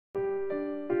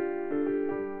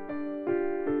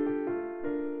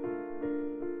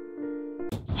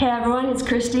Hey everyone, it's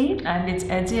Christy. And it's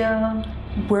Edzia.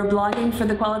 We're blogging for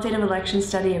the Qualitative Election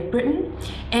Study of Britain,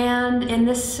 and in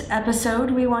this episode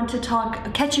we want to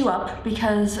catch you up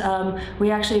because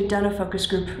we actually have done a focus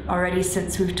group already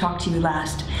since we've talked to you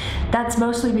last. That's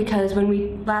mostly because when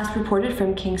we last reported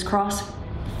from King's Cross,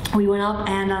 we went up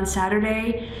and on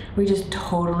Saturday we just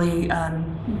totally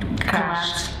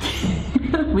Crashed.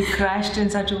 We crashed in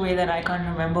such a way that I can't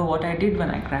remember what I did when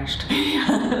I crashed.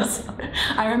 Yes.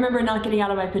 I remember not getting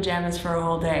out of my pajamas for a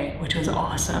whole day, which was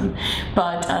awesome.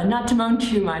 But not to moan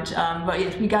too much, but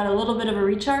yes, we got a little bit of a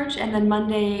recharge, and then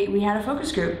Monday we had a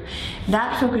focus group.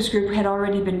 That focus group had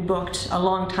already been booked a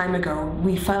long time ago.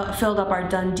 We filled up our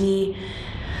Dundee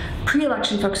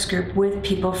pre-election focus group with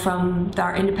people from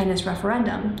our independence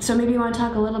referendum. So maybe you want to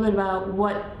talk a little bit about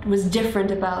what was different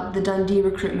about the Dundee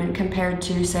recruitment compared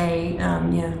to, say,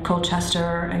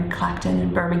 Colchester and Clacton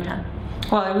and Birmingham.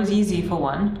 Well, it was easy for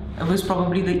one. It was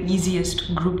probably the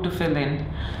easiest group to fill in.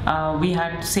 We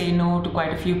had to say no to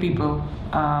quite a few people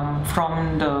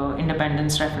from the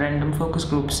independence referendum focus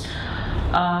groups.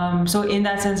 So in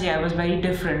that sense, yeah, it was very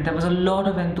different. There was a lot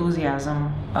of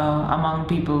enthusiasm among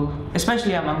people,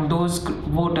 especially among those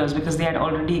voters, because they had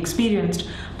already experienced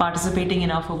participating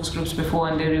in our focus groups before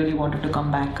and they really wanted to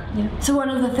come back. Yeah. So one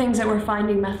of the things that we're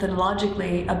finding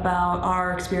methodologically about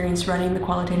our experience running the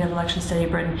Qualitative Election Study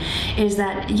of Britain is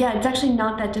that, yeah, it's actually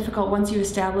not that difficult once you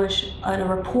establish a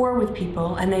rapport with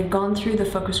people and they've gone through the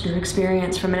focus group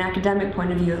experience from an academic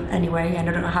point of view anyway. I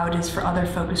don't know how it is for other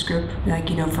focus group, like,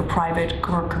 for private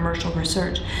or commercial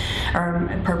research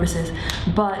purposes,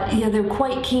 but yeah, they're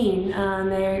quite keen.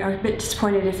 They are a bit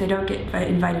disappointed if they don't get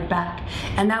invited back,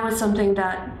 and that was something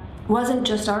that wasn't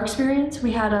just our experience.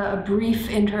 We had a brief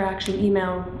interaction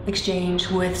email exchange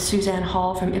with Suzanne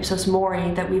Hall from Ipsos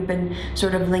Mori that we've been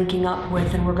sort of linking up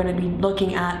with, and we're going to be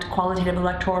looking at qualitative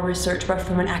electoral research both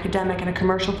from an academic and a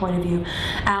commercial point of view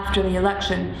after the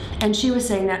election. And she was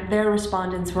saying that their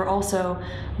respondents were also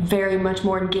very much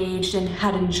more engaged and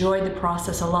had enjoyed the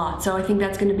process a lot. So I think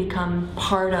that's going to become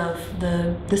part of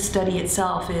the study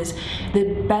itself, is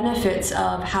the benefits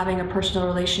of having a personal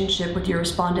relationship with your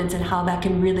respondents and how that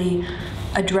can really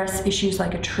address issues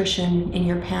like attrition in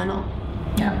your panel.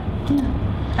 Yeah.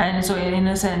 And so in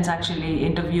a sense, actually,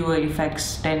 interviewer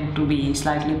effects tend to be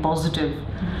slightly positive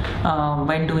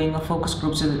when doing a focus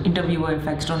group. So the interviewer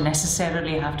effects don't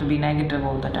necessarily have to be negative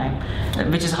all the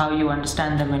time, which is how you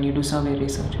understand them when you do survey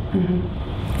research.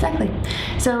 Mm-hmm. Exactly.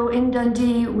 So in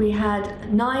Dundee, we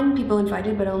had 9 people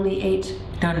invited, but only 8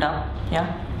 turned up.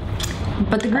 Yeah.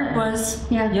 But the group was,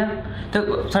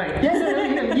 sorry.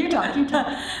 Yeah, you talk.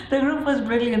 The group was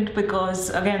brilliant because,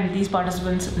 again, these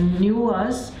participants knew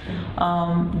us.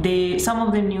 Some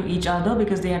of them knew each other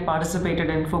because they had participated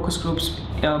in focus groups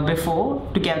before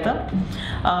together.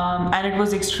 And it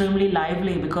was extremely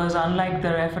lively because, unlike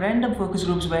the referendum focus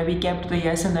groups where we kept the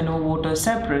yes and the no voters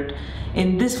separate,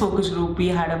 in this focus group we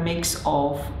had a mix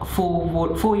of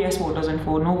 4 yes voters and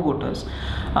 4 no voters.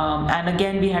 And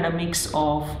again, we had a mix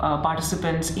of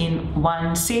participants in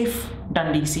one safe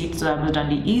Dundee seat, so that was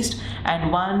Dundee East,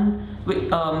 and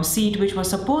one seat which was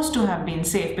supposed to have been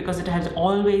safe because it has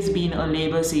always been a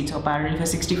Labour seat. So apparently for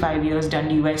 65 years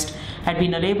Dundee West had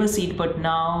been a Labour seat, but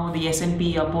now the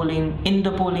SNP are polling, in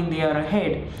the polling they are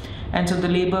ahead. And so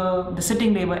the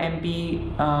sitting Labour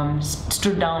MP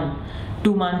stood down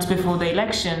 2 months before the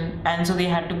election, and so they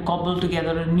had to cobble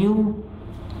together a new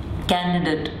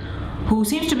candidate who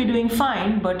seems to be doing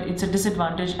fine, but it's a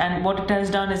disadvantage, and what it has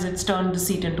done is it's turned the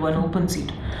seat into an open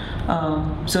seat.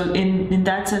 So in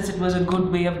that sense, it was a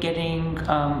good way of getting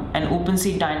an open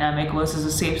seat dynamic versus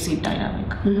a safe seat dynamic.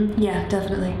 Mm-hmm. Yeah,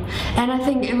 definitely. And I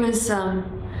think it was,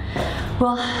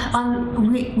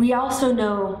 we also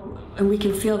know, and we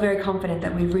can feel very confident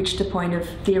that we've reached a point of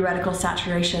theoretical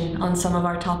saturation on some of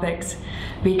our topics,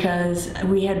 because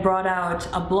we had brought out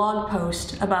a blog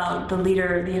post about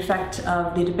the effect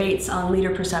of the debates on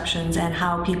leader perceptions and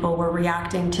how people were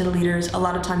reacting to leaders a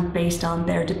lot of times based on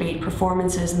their debate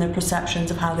performances and their perceptions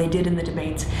of how they did in the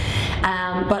debates.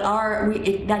 But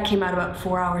that came out about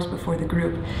 4 hours before the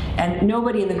group, and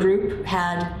nobody in the group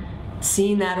had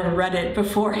seen that or read it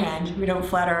beforehand. We don't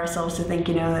flatter ourselves to think,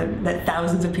 that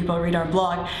thousands of people read our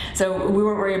blog, so we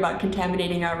weren't worried about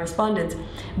contaminating our respondents.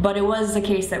 But it was the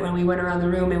case that when we went around the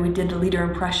room and we did the leader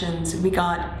impressions, we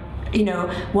got,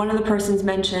 one of the persons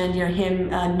mentioned, him,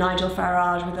 Nigel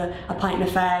Farage with a pint and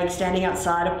a fag standing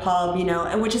outside a pub,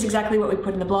 which is exactly what we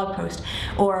put in the blog post,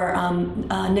 or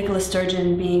Nicola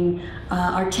Sturgeon being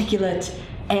articulate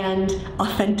and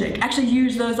authentic. Actually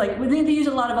use those, like, they use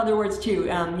a lot of other words too.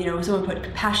 You know, someone put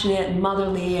compassionate and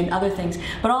motherly and other things,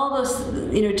 but all those,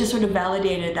 you know, just sort of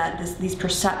validated that these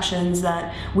perceptions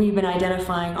that we've been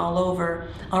identifying all over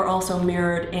are also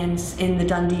mirrored in the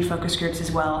Dundee focus groups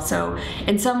as well. So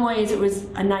in some ways it was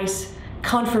a nice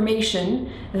confirmation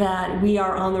that we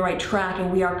are on the right track and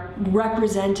we are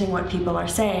representing what people are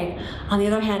saying. On the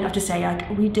other hand, I have to say, like,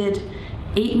 we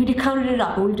counted it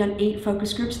up, and we've done 8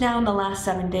 focus groups now in the last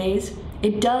 7 days.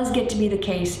 It does get to be the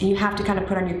case, and you have to kind of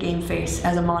put on your game face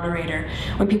as a moderator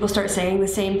when people start saying the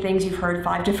same things you've heard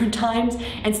 5 different times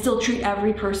and still treat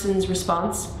every person's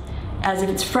response as if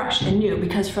it's fresh and new,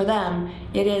 because for them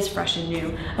it is fresh and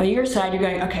new. On your side, you're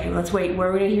going, okay, let's wait, where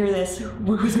are we going to hear this?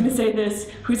 Who's going to say this?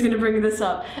 Who's going to bring this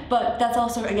up? But that's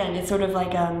also, again, it's sort of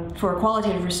like for a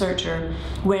qualitative researcher,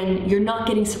 when you're not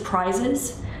getting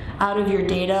surprises out of your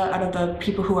data, out of the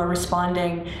people who are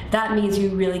responding, that means you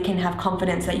really can have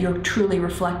confidence that you're truly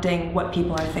reflecting what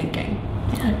people are thinking.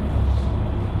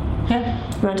 Yeah.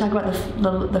 You want to talk about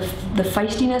the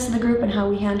feistiness of the group and how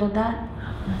we handled that?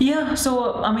 Yeah,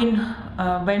 so I mean,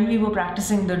 when we were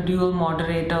practicing the dual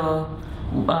moderator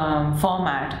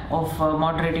format of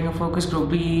moderating a focus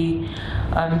group, we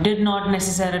did not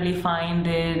necessarily find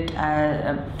it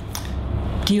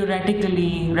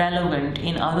theoretically relevant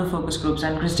in other focus groups,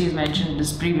 and Christy has mentioned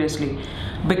this previously,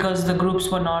 because the groups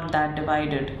were not that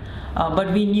divided.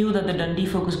 But we knew that the Dundee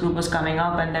focus group was coming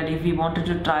up, and that if we wanted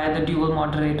to try the dual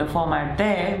moderator format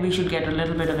there, we should get a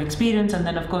little bit of experience. And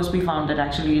then of course we found that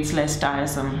actually it's less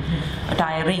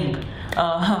tiring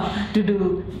to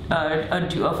do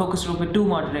a focus group with 2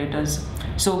 moderators.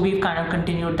 So we've kind of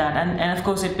continued that, and of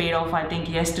course it paid off, I think,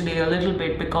 yesterday a little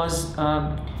bit, because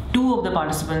 2 of the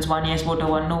participants, one yes voter,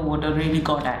 one no voter, really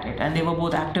got at it, and they were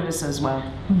both activists as well.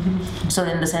 So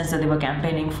in the sense that they were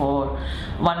campaigning for,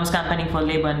 one was campaigning for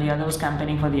Labour and the other was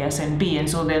campaigning for the SNP, and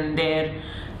so then their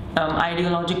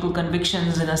ideological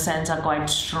convictions in a sense are quite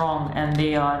strong, and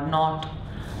they are not,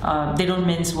 they don't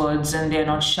mince words, and they're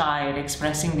not shy at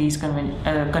expressing these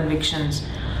convictions.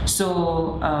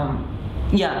 So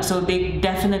yeah, so they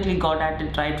definitely got at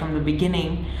it right from the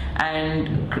beginning,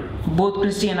 and both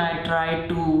Christy and I tried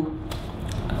to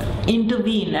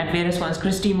intervene at various points,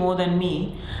 Christy more than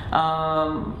me,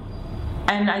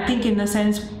 and I think in the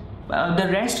sense the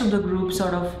rest of the group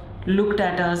sort of looked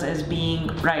at us as being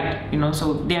right, you know,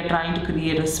 so they are trying to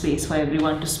create a space for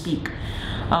everyone to speak.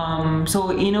 So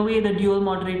in a way the dual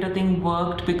moderator thing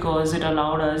worked because it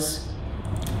allowed us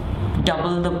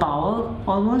double the power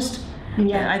almost.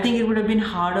 Yeah, I think it would have been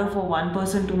harder for one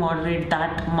person to moderate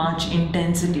that much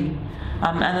intensity,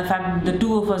 and the fact that the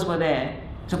 2 of us were there,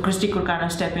 so Christy could kind of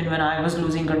step in when I was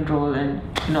losing control, and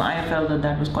you know, I felt that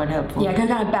that was quite helpful. Yeah, I can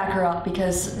kind of back her up,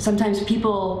 because sometimes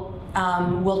people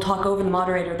will talk over the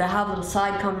moderator, they'll have little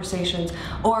side conversations,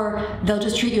 or they'll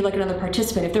just treat you like another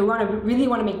participant if they really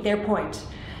want to make their point.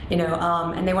 You know,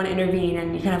 and they want to intervene,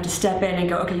 and you kind of have to step in and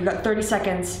go, okay, you've got 30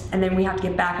 seconds, and then we have to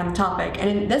get back on the topic. And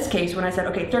in this case, when I said,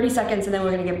 okay, 30 seconds, and then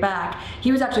we're going to get back,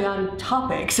 he was actually on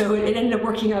topic, so it ended up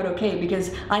working out okay,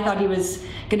 because I thought he was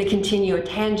going to continue a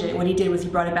tangent. What he did was he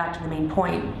brought it back to the main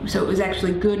point. So it was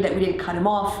actually good that we didn't cut him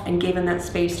off and gave him that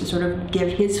space to sort of give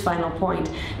his final point,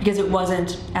 because it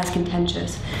wasn't as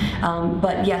contentious.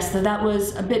 But yes, so that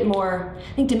was a bit more,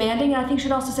 I think, demanding, and I think I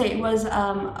should also say it was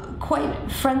quite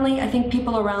friendly. I think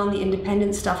people around the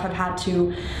independent stuff have had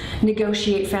to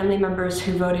negotiate family members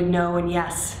who voted no and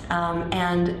yes.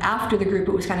 And after the group,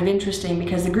 it was kind of interesting,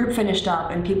 because the group finished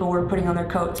up and people were putting on their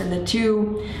coats, and the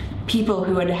 2 people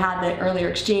who had had the earlier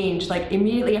exchange, like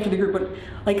immediately after the group went,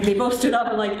 like they both stood up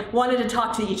and like wanted to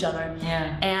talk to each other.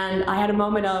 Yeah. And I had a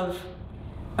moment of,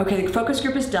 okay, the focus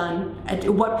group is done. At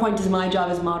what point does my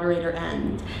job as moderator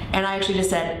end? And I actually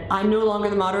just said, I'm no longer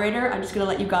the moderator. I'm just going to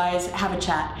let you guys have a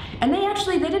chat. And they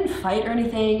didn't fight or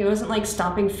anything. It wasn't like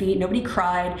stomping feet. Nobody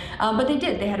cried. But they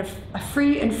did. They had a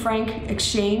free and frank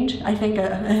exchange, I think.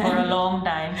 For a long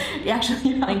time.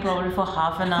 Actually, yeah. I think probably for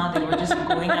half an hour they were just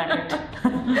going at it.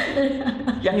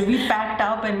 Yes. We packed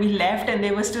up and we left, and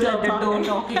they were still at the door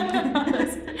talking.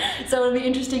 So it'll be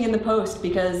interesting in the post,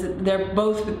 because they're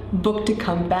both booked to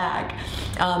come back.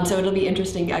 So it'll be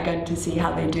interesting again to see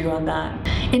how they do on that.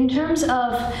 In terms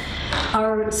of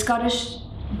our Scottish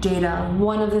data,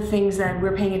 one of the things that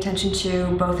we're paying attention to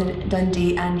both in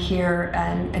Dundee and here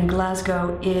and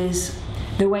Glasgow is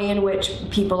the way in which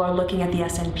people are looking at the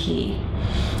SNP.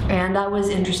 And that was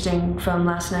interesting from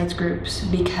last night's groups,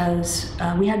 because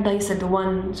we had, like I said, the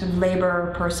one sort of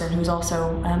Labour person who's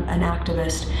also an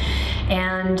activist.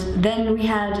 And then we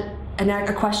had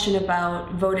a question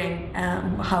about voting,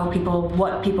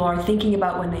 what people are thinking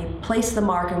about when they place the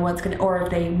mark, and or if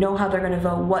they know how they're going to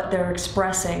vote, what they're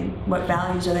expressing, what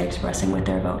values are they expressing with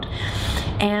their vote.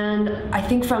 And I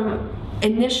think from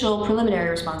initial preliminary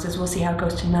responses, we'll see how it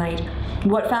goes tonight.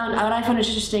 What I found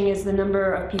interesting is the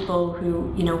number of people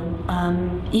who,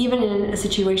 even in a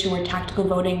situation where tactical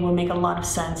voting will make a lot of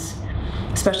sense,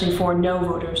 especially for no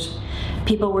voters,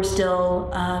 people were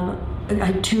still,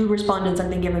 two respondents I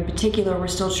think in particular were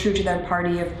still true to their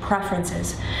party of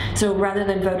preferences. So rather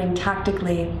than voting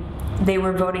tactically, they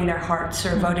were voting their hearts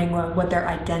or voting what their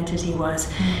identity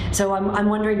was. So I'm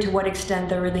wondering to what extent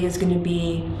there really is going to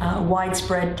be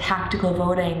widespread tactical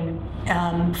voting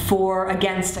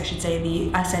against, I should say,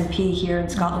 the SNP here in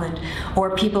Scotland,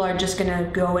 or people are just going to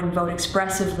go and vote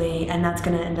expressively, and that's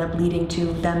going to end up leading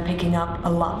to them picking up a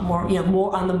lot more,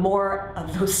 more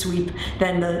of those sweep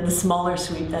than the smaller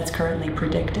sweep that's currently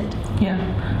predicted. Yeah,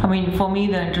 I mean, for me,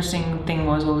 the interesting thing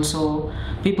was also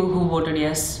people who voted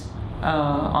yes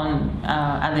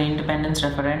at the independence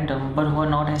referendum, but who are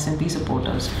not SNP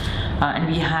supporters, and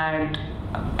we had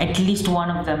at least one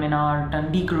of them in our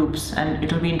Dundee groups, and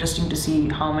it will be interesting to see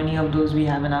how many of those we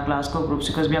have in our Glasgow groups,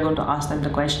 because we are going to ask them the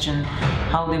question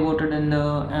how they voted in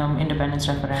the independence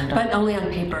referendum. But only on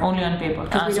paper. Only on paper.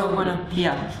 Because we don't want to.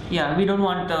 Yeah, we don't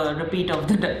want the repeat of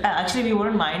the. Actually, we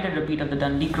wouldn't mind a repeat of the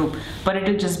Dundee group, but it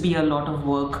will just be a lot of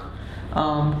work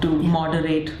to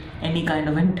moderate any kind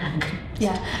of entanglement.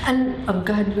 Yeah, and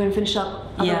go ahead. You want to finish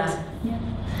up? Otherwise.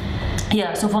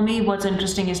 Yeah, so for me, what's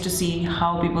interesting is to see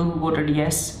how people who voted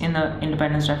yes in the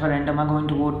independence referendum are going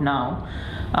to vote now,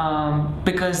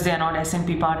 because they're not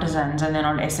SNP partisans and they're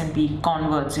not SNP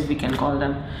converts, if we can call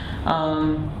them.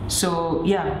 So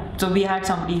we had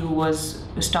somebody who was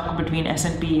stuck between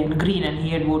SNP and Green, and he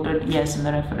had voted yes in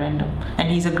the referendum,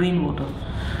 and he's a Green voter.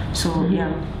 So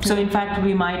so in fact,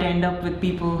 we might end up with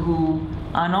people who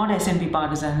are not SNP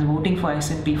partisans voting for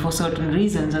SNP for certain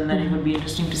reasons, and then it would be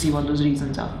interesting to see what those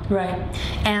reasons are. Right,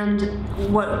 and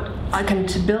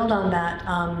to build on that,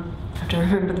 I have to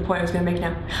remember the point I was going to make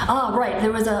now. Right,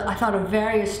 there was I thought a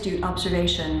very astute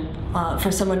observation for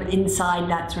someone inside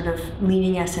that sort of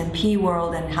leaning SNP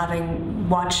world and having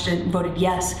watched it, voted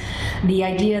yes, the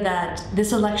idea that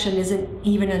this election isn't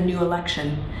even a new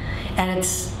election. And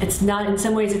it's not, in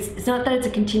some ways, it's not that it's a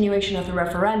continuation of the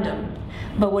referendum,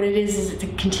 but what it is it's a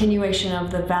continuation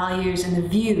of the values and the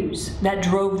views that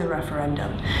drove the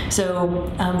referendum.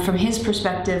 So from his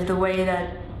perspective, the way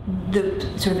that the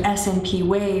sort of SNP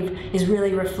wave is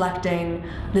really reflecting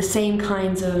the same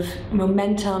kinds of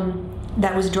momentum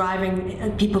that was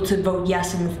driving people to vote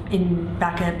yes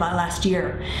back last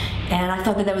year. And I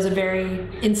thought that was a very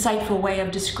insightful way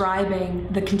of describing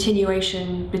the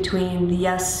continuation between the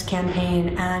yes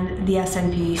campaign and the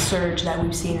SNP surge that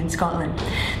we've seen in Scotland.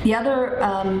 The other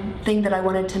thing that I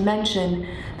wanted to mention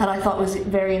that I thought was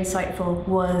very insightful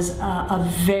was a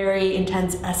very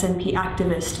intense SNP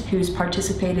activist who's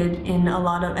participated in a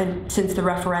lot of, since the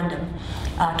referendum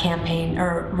campaign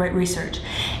or research.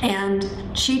 And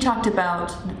she talked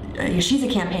about, she's a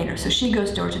campaigner, so she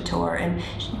goes door to door, and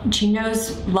she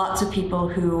knows lots of people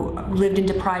who lived in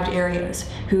deprived areas,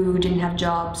 who didn't have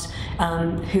jobs,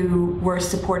 who were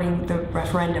supporting the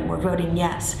referendum, were voting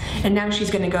yes. And now she's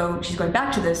going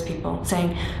back to those people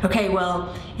saying, okay,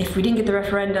 well, if we didn't get the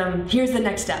referendum, here's the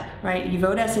next step, right? You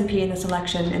vote SNP in this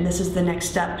election, and this is the next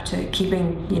step to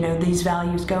keeping, these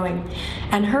values going.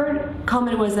 And her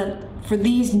comment was that for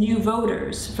these new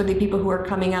voters, for the people who are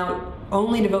coming out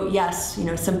only to vote yes,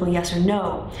 simple yes or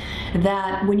no,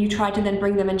 that when you try to then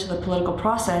bring them into the political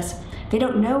process, they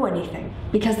don't know anything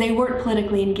because they weren't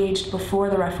politically engaged before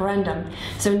the referendum.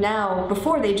 So now,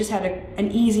 before they just had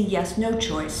an easy yes-no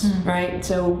choice, right?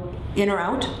 So in or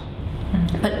out.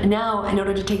 But now, in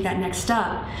order to take that next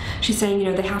step, she's saying,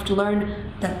 they have to learn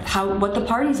what the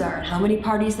parties are, and how many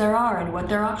parties there are, and what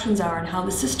their options are, and how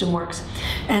the system works.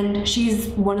 And she's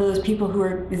one of those people who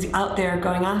is out there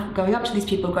going up to these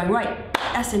people, going, right,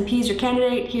 SNP is your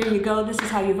candidate. Here you go. This is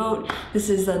how you vote. This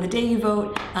is the day you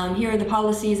vote. Here are the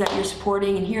policies that you're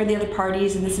supporting, and here are the other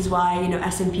parties, and this is why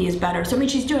SNP is better. So I mean,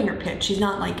 she's doing her pitch. She's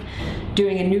not like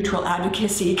doing a neutral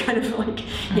advocacy kind of like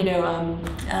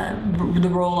the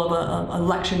role of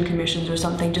election commissions or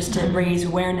something, just to raise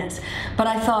awareness. But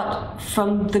I thought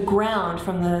from the ground,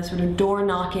 from the sort of door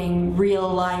knocking, real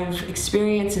live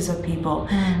experiences of people,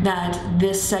 that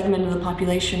this segment of the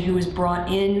population who was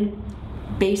brought in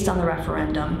based on the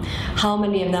referendum, how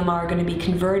many of them are going to be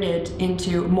converted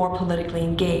into more politically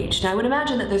engaged? Now, I would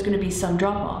imagine that there's going to be some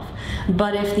drop-off,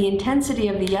 but if the intensity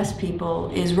of the yes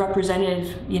people is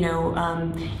representative,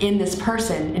 in this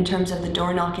person in terms of the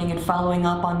door knocking and following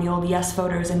up on the old yes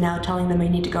voters and now telling them they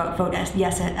need to go out vote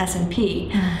yes at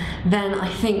SNP, then I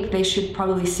think they should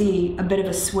probably see a bit of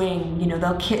a swing.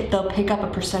 They'll pick up a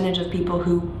percentage of people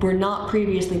who were not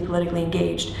previously politically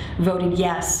engaged, voted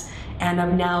yes, and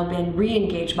have now been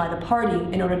re-engaged by the party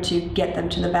in order to get them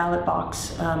to the ballot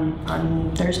box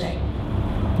on Thursday.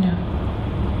 Yeah,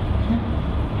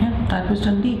 that was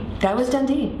Dundee. That was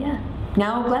Dundee, yeah.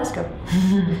 Now Glasgow.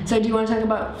 So do you want to talk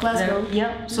about Glasgow?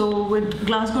 Yeah, so with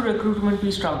Glasgow recruitment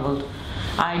we struggled.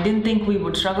 I didn't think we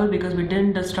would struggle because we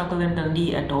didn't struggle in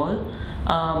Dundee at all.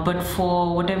 But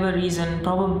for whatever reason,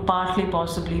 probably partly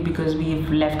possibly because we've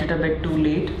left it a bit too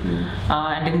late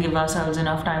and didn't give ourselves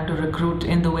enough time to recruit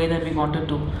in the way that we wanted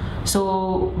to.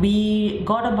 So we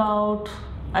got about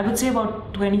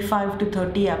 25 to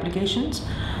 30 applications,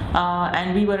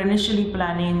 and we were initially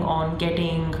planning on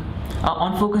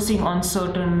focusing on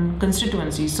certain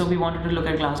constituencies. So we wanted to look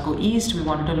at Glasgow East, we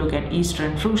wanted to look at East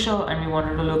Renfrewshire, and we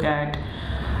wanted to look at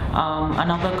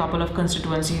another couple of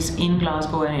constituencies in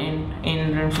Glasgow and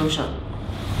in Renfrewshire.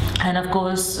 And of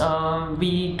course,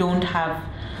 we don't have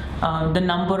the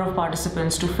number of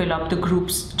participants to fill up the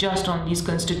groups just on these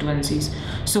constituencies.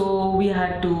 So we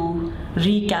had to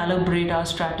recalibrate our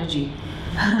strategy.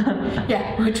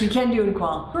 Yeah, which we can do in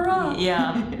Qual. Hurrah!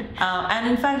 Yeah, and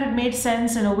in fact it made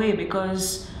sense in a way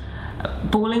because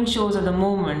polling shows at the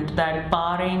moment that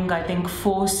barring I think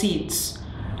 4 seats,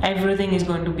 everything is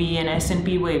going to be an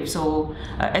SNP wave. So,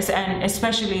 and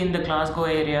especially in the Glasgow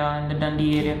area and the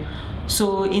Dundee area.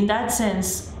 So in that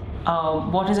sense,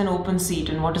 what is an open seat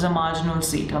and what is a marginal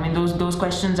seat? I mean, those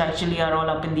questions actually are all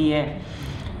up in the air.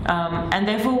 And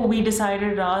therefore we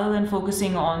decided rather than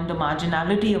focusing on the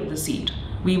marginality of the seat,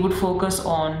 we would focus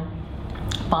on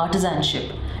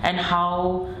partisanship and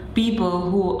how people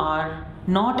who are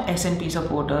not SNP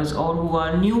supporters or who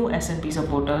are new SNP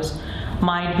supporters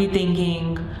might be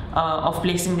thinking of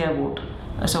placing their vote.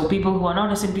 So people who are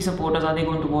not SNP supporters, are they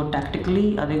going to vote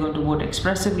tactically? Are they going to vote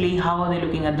expressively? How are they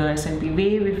looking at the SNP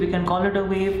wave, if we can call it a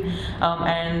wave?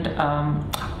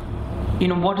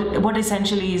 What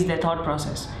essentially is their thought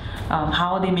process?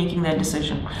 How are they making their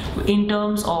decision? In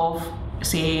terms of,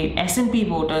 say, SNP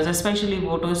voters, especially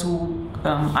voters who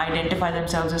identify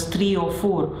themselves as 3 or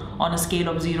 4 on a scale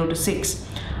of 0 to 6.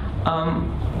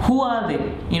 Who are they?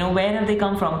 Where have they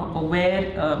come from?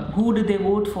 Who did they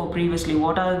vote for previously?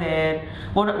 What are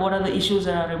the issues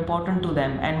that are important to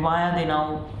them, and why are they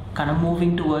now kind of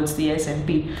moving towards the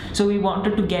SNP? So we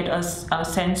wanted to get a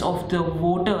sense of the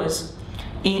voters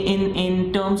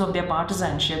in terms of their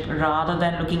partisanship rather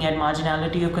than looking at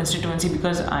marginality of constituency,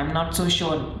 because I'm not so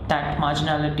sure that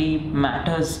marginality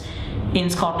matters in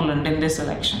Scotland in this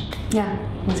election. Yeah,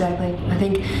 exactly. I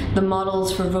think the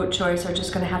models for vote choice are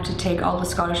just going to have to take all the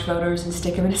Scottish voters and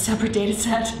stick them in a separate data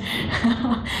set.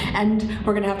 And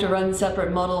we're going to have to run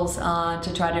separate models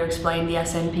to try to explain the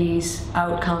SNP's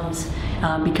outcomes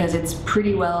because it's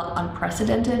pretty well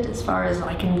unprecedented as far as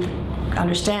I can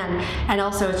understand. And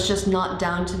also it's just not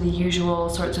down to the usual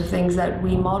sorts of things that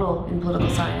we model in political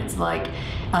science, like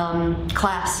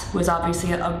class was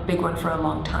obviously a big one for a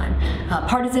long time.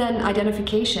 Partisan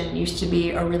identification used to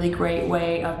be a really great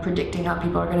way of predicting how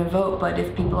people are going to vote, but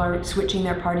if people are switching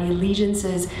their party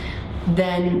allegiances,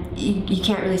 then you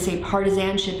can't really say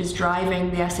partisanship is driving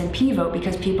the SNP vote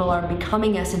because people are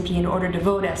becoming SNP in order to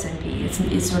vote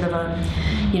SNP. It's sort of a,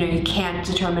 you can't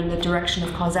determine the direction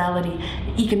of causality.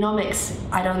 Economics,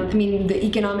 the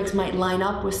economics might line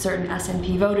up with certain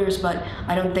SNP voters, but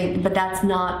but that's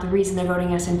not the reason they're voting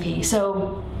SNP.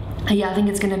 So yeah, I think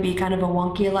it's going to be kind of a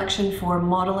wonky election for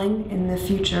modeling in the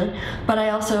future, but I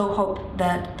also hope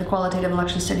that the Qualitative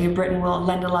Election Study of Britain will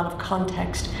lend a lot of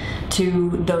context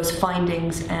to those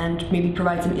findings and maybe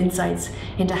provide some insights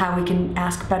into how we can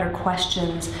ask better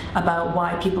questions about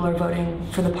why people are voting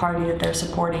for the party that they're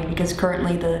supporting, because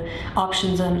currently the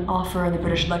options on offer in the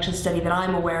British Election Study that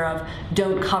I'm aware of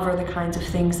don't cover the kinds of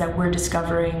things that we're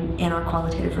discovering in our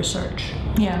qualitative research.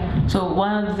 Yeah, so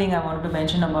one other thing I wanted to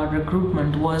mention about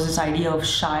recruitment was this idea of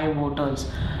shy voters.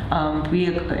 We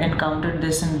encountered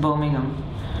this in Birmingham.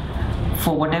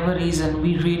 For whatever reason,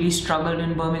 we really struggled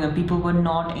in Birmingham. People were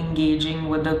not engaging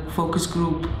with the focus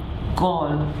group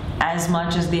call as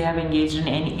much as they have engaged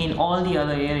in all the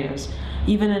other areas.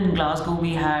 Even in Glasgow,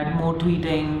 we had more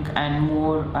tweeting and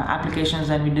more applications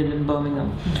than we did in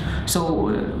Birmingham. So,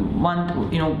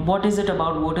 what is it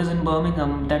about voters in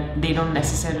Birmingham that they don't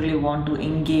necessarily want to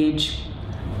engage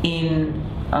in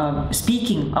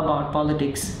speaking about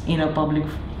politics in a public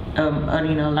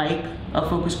arena like a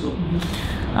focus group.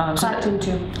 Clacton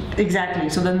too. Exactly.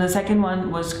 So then the second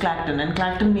one was Clacton, and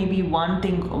Clacton, maybe one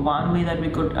way that we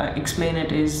could explain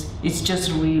it is it's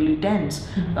just really tense.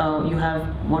 You have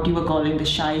what you were calling the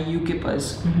shy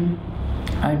UKIPers,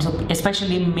 right? So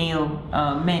especially male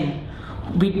men.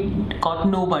 We got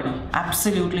nobody,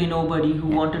 absolutely nobody, who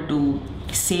wanted to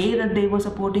say that they were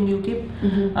supporting UKIP,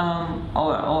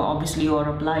 or obviously or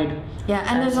applied. Yeah,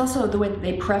 and there's also the way that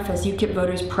they preface, UKIP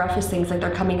voters preface things like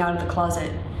they're coming out of the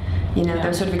closet. You know,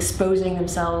 they're sort of exposing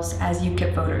themselves as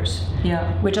UKIP voters. Yeah.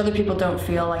 Which other people don't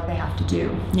feel like they have to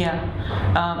do. Yeah.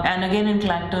 And again in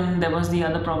Clacton, there was the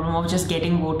other problem of just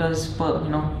getting voters per,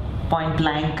 point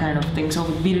blank kind of thing. So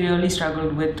we really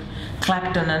struggled with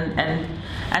Clacton,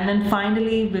 and then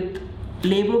finally with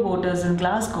Labour voters in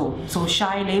Glasgow, so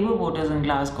shy Labour voters in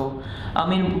Glasgow. I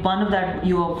mean, one of that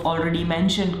you have already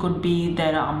mentioned could be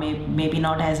there are maybe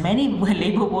not as many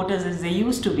Labour voters as they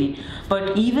used to be,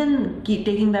 but even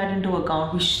taking that into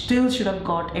account, we still should have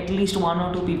got at least 1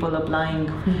 or 2 people applying,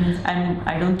 and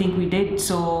I don't think we did.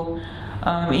 So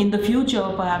in the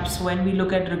future, perhaps when we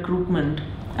look at recruitment,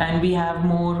 and we have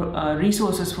more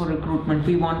resources for recruitment,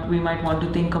 we might want to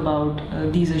think about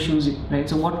these issues, right?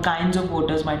 So what kinds of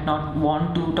voters might not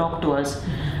want to talk to us,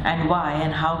 and why,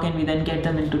 and how can we then get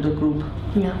them into the group?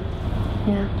 Yeah.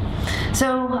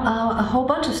 So a whole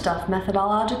bunch of stuff: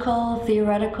 methodological,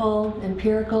 theoretical,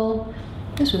 empirical.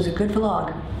 This was a good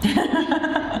vlog.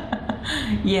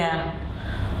 Yeah.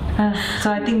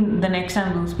 So I think the next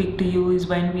time we'll speak to you is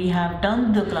when we have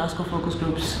done the Glasgow focus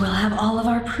groups. We'll have all of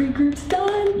our pre-groups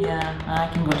done. Yeah,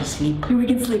 I can go to sleep. We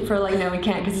can sleep for no, we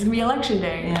can't, because it's gonna be election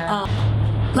day. Yeah.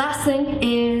 Last thing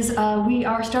is we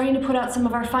are starting to put out some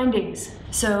of our findings.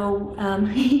 So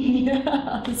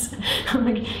yes.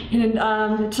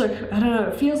 It took, I don't know,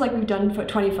 it feels like we've done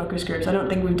 20 focus groups. I don't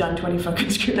think we've done 20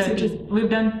 focus groups. We've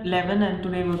done 11, and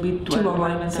today will be 12. 2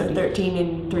 more, so 13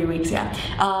 in 3 weeks, yeah.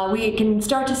 We can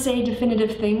start to say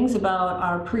definitive things about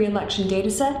our pre-election data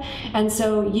set, and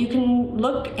so you can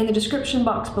look in the description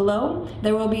box below.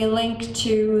 There will be a link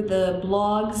to the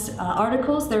blog's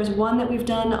articles. There's one that we've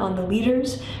done on the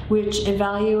leaders, which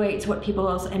evaluates what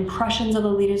people's impressions of the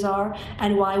leaders are,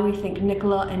 and why we think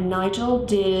Nicola and Nigel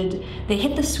they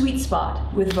hit the sweet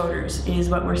spot with voters, is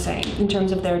what we're saying, in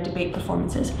terms of their debate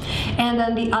performances. And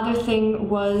then the other thing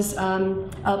was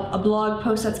a blog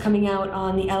post that's coming out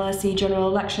on the LSE general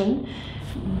election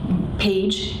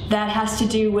page that has to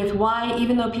do with why,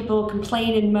 even though people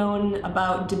complain and moan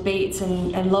about debates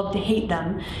and love to hate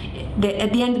them,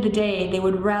 at the end of the day, they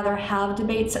would rather have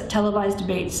debates, televised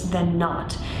debates, than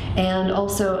not. And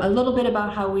also a little bit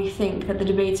about how we think that the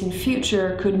debates in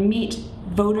future could meet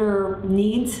voter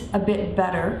needs a bit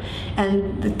better.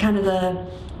 And the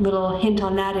little hint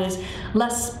on that is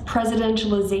less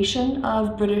presidentialization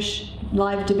of British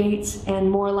live debates and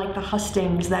more like the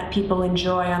hustings that people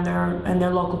enjoy on their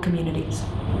local communities.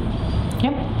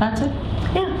 Yep, that's it.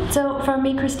 Yeah, so from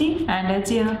me, Christy. And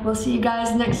Edzia. We'll see you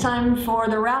guys next time for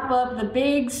the wrap-up, the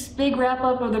big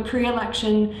wrap-up of the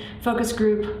pre-election focus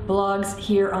group blogs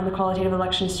here on the Qualitative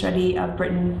Election Study of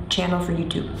Britain channel for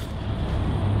YouTube.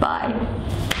 Bye.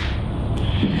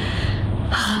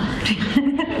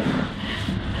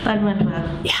 That went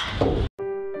well. Yeah.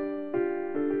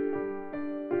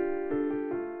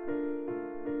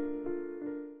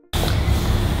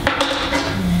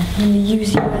 I'm going to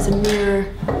use you as a mirror.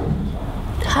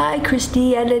 Hi,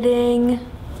 Christy, editing.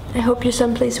 I hope you're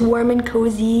someplace warm and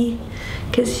cozy,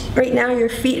 because right now your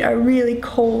feet are really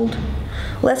cold.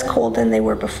 Less cold than they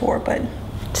were before, but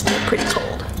still pretty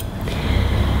cold.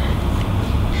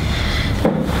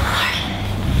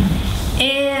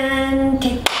 And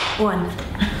take 1.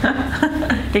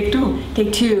 Take 2.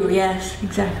 Take 2, yes,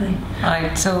 exactly.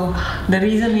 Alright, so the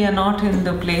reason we are not in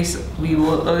the place we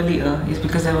were earlier is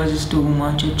because there was just too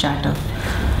much chatter.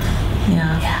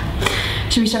 Yeah.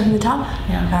 Should we start from the top?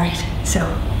 Yeah. Alright, so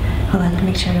hold on,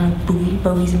 make sure I don't have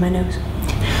bogies in my nose.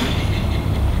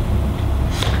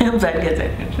 I hope that gets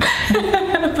it.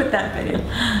 Put that bit in.